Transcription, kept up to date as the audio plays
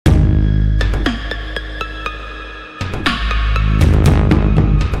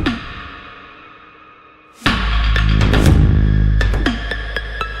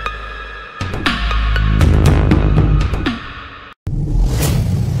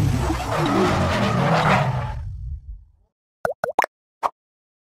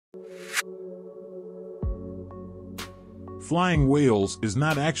Flying Whales is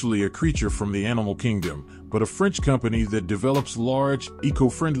not actually a creature from the animal kingdom, but a French company that develops large,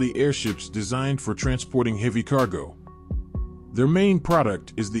 eco-friendly airships designed for transporting heavy cargo. Their main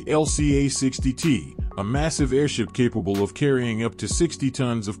product is the LCA-60T, a massive airship capable of carrying up to 60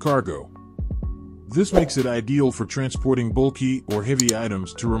 tons of cargo. This makes it ideal for transporting bulky or heavy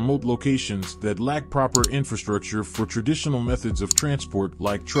items to remote locations that lack proper infrastructure for traditional methods of transport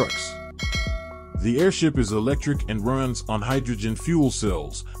like trucks. The airship is electric and runs on hydrogen fuel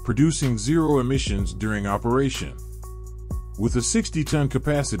cells, producing zero emissions during operation. With a 60-ton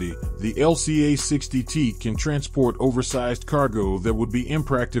capacity, the LCA-60T can transport oversized cargo that would be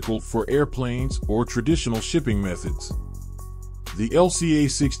impractical for airplanes or traditional shipping methods. The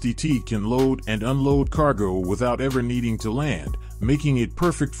LCA-60T can load and unload cargo without ever needing to land, making it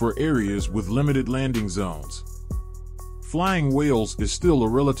perfect for areas with limited landing zones. Flying Whales is still a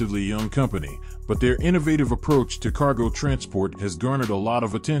relatively young company, but their innovative approach to cargo transport has garnered a lot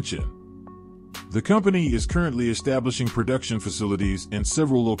of attention. The company is currently establishing production facilities in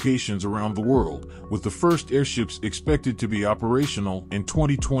several locations around the world, with the first airships expected to be operational in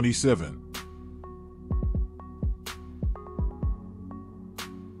 2027.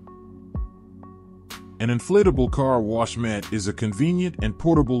 An inflatable car wash mat is a convenient and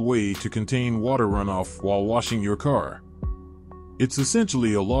portable way to contain water runoff while washing your car. It's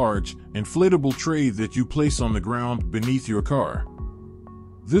essentially a large, inflatable tray that you place on the ground beneath your car.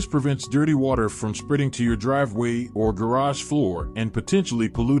 This prevents dirty water from spreading to your driveway or garage floor and potentially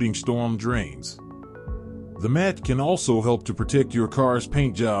polluting storm drains. The mat can also help to protect your car's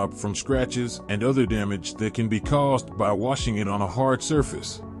paint job from scratches and other damage that can be caused by washing it on a hard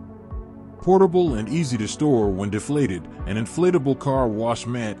surface. Portable and easy to store when deflated, an inflatable car wash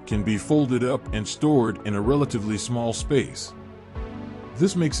mat can be folded up and stored in a relatively small space.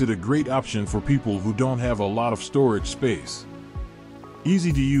 This makes it a great option for people who don't have a lot of storage space.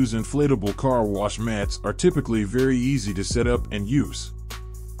 Easy-to-use inflatable car wash mats are typically very easy to set up and use.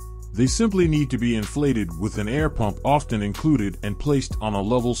 They simply need to be inflated with an air pump often included and placed on a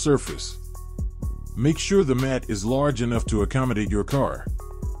level surface. Make sure the mat is large enough to accommodate your car.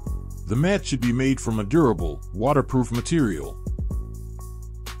 The mat should be made from a durable, waterproof material.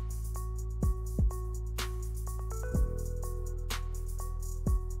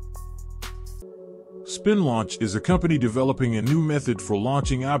 SpinLaunch is a company developing a new method for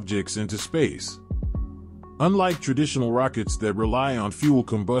launching objects into space. Unlike traditional rockets that rely on fuel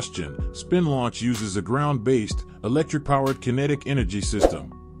combustion, SpinLaunch uses a ground-based, electric-powered kinetic energy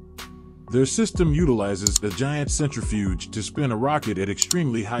system. Their system utilizes a giant centrifuge to spin a rocket at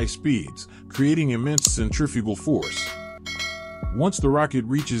extremely high speeds, creating immense centrifugal force. Once the rocket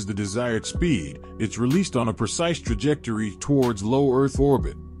reaches the desired speed, it's released on a precise trajectory towards low Earth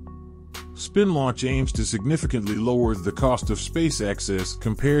orbit. SpinLaunch aims to significantly lower the cost of space access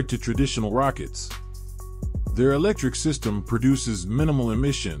compared to traditional rockets. Their electric system produces minimal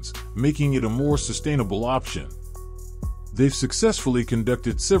emissions, making it a more sustainable option. They've successfully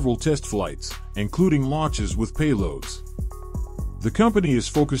conducted several test flights, including launches with payloads. The company is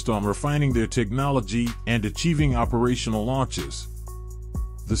focused on refining their technology and achieving operational launches.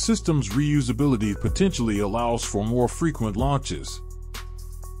 The system's reusability potentially allows for more frequent launches.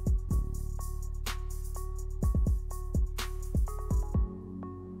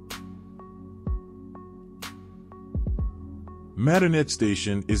 Matternet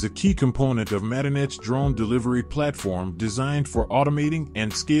Station is a key component of Matternet's drone delivery platform designed for automating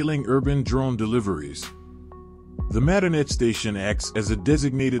and scaling urban drone deliveries. The Matternet Station acts as a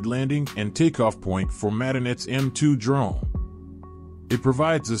designated landing and takeoff point for Matternet's M2 drone. It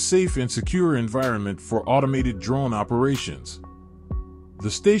provides a safe and secure environment for automated drone operations. The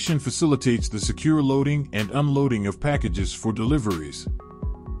station facilitates the secure loading and unloading of packages for deliveries.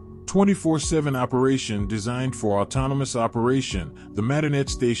 24/7 operation designed for autonomous operation, the Matternet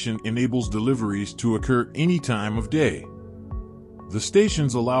Station enables deliveries to occur any time of day. The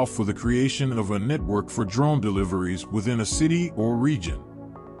stations allow for the creation of a network for drone deliveries within a city or region.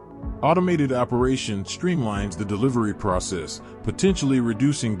 Automated operation streamlines the delivery process, potentially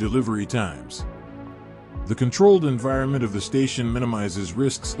reducing delivery times. The controlled environment of the station minimizes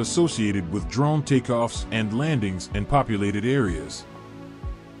risks associated with drone takeoffs and landings in populated areas.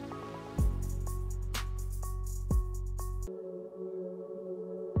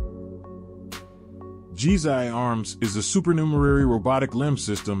 GaiArms is a supernumerary robotic limb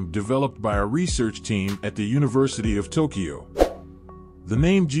system developed by a research team at the University of Tokyo. The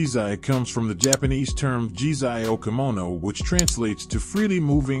name JIZAI comes from the Japanese term JIZAI Okamono, which translates to freely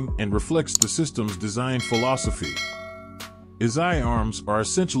moving and reflects the system's design philosophy. JIZAI arms are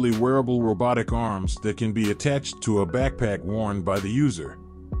essentially wearable robotic arms that can be attached to a backpack worn by the user.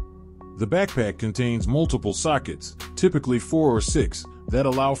 The backpack contains multiple sockets, typically 4 or 6, that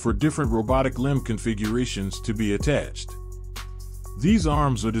allow for different robotic limb configurations to be attached. These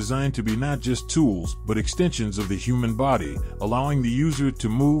arms are designed to be not just tools, but extensions of the human body, allowing the user to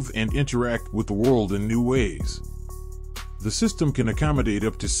move and interact with the world in new ways. The system can accommodate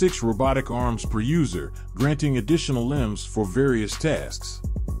up to 6 robotic arms per user, granting additional limbs for various tasks.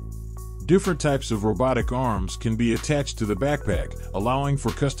 Different types of robotic arms can be attached to the backpack, allowing for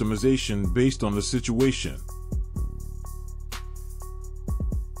customization based on the situation.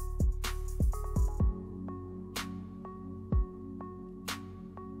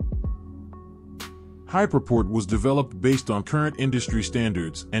 HyperPort was developed based on current industry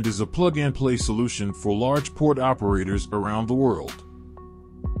standards and is a plug-and-play solution for large port operators around the world.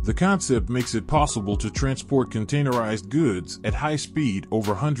 The concept makes it possible to transport containerized goods at high speed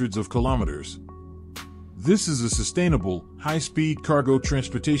over hundreds of kilometers. This is a sustainable, high-speed cargo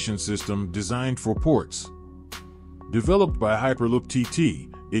transportation system designed for ports. Developed by Hyperloop TT,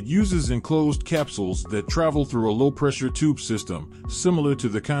 it uses enclosed capsules that travel through a low-pressure tube system, similar to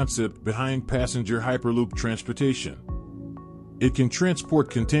the concept behind passenger Hyperloop transportation. It can transport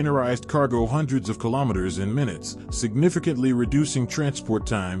containerized cargo hundreds of kilometers in minutes, significantly reducing transport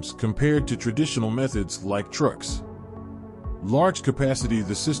times compared to traditional methods like trucks. Large capacity,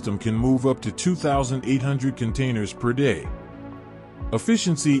 the system can move up to 2,800 containers per day.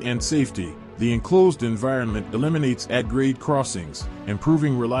 Efficiency and safety. The enclosed environment eliminates at-grade crossings,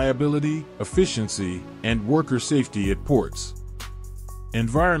 improving reliability, efficiency, and worker safety at ports.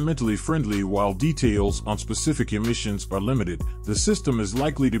 Environmentally friendly. While details on specific emissions are limited, the system is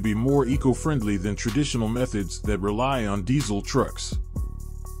likely to be more eco-friendly than traditional methods that rely on diesel trucks.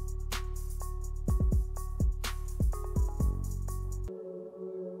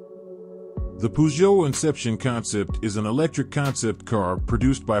 The Peugeot Inception concept is an electric concept car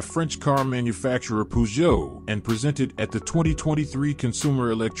produced by French car manufacturer Peugeot and presented at the 2023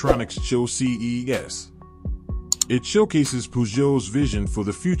 Consumer Electronics Show CES. It showcases Peugeot's vision for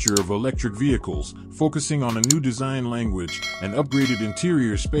the future of electric vehicles, focusing on a new design language, an upgraded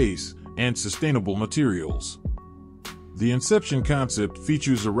interior space, and sustainable materials. The Inception concept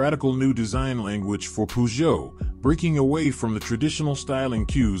features a radical new design language for Peugeot, breaking away from the traditional styling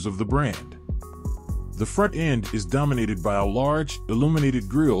cues of the brand. The front end is dominated by a large, illuminated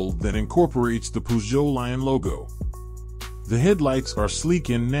grille that incorporates the Peugeot Lion logo. The headlights are sleek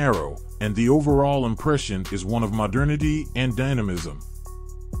and narrow, and the overall impression is one of modernity and dynamism.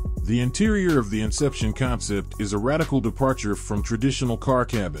 The interior of the Inception concept is a radical departure from traditional car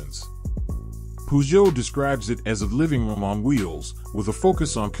cabins. Peugeot describes it as a living room on wheels, with a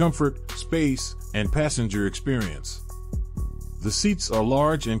focus on comfort, space, and passenger experience. The seats are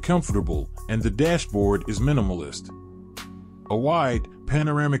large and comfortable, and the dashboard is minimalist. A wide,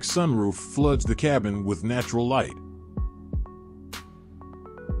 panoramic sunroof floods the cabin with natural light.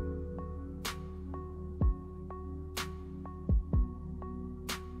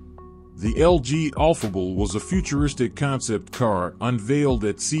 The LG Alphable was a futuristic concept car unveiled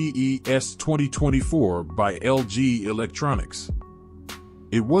at CES 2024 by LG Electronics.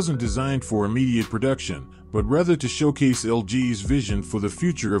 It wasn't designed for immediate production, but rather to showcase LG's vision for the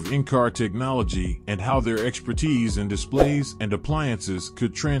future of in-car technology and how their expertise in displays and appliances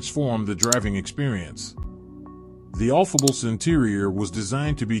could transform the driving experience. The Alphable's interior was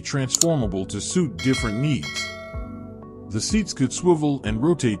designed to be transformable to suit different needs. The seats could swivel and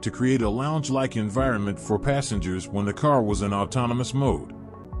rotate to create a lounge-like environment for passengers when the car was in autonomous mode.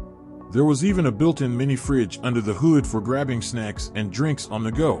 There was even a built-in mini fridge under the hood for grabbing snacks and drinks on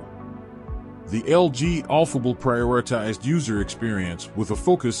the go. The LG Alphable prioritized user experience with a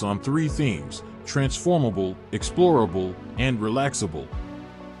focus on 3 themes: transformable, explorable, and relaxable.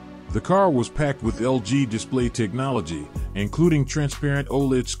 The car was packed with LG display technology, including transparent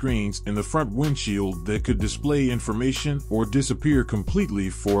OLED screens in the front windshield that could display information or disappear completely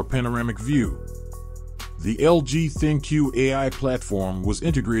for a panoramic view. The LG ThinQ AI platform was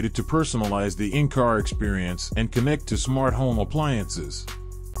integrated to personalize the in-car experience and connect to smart home appliances.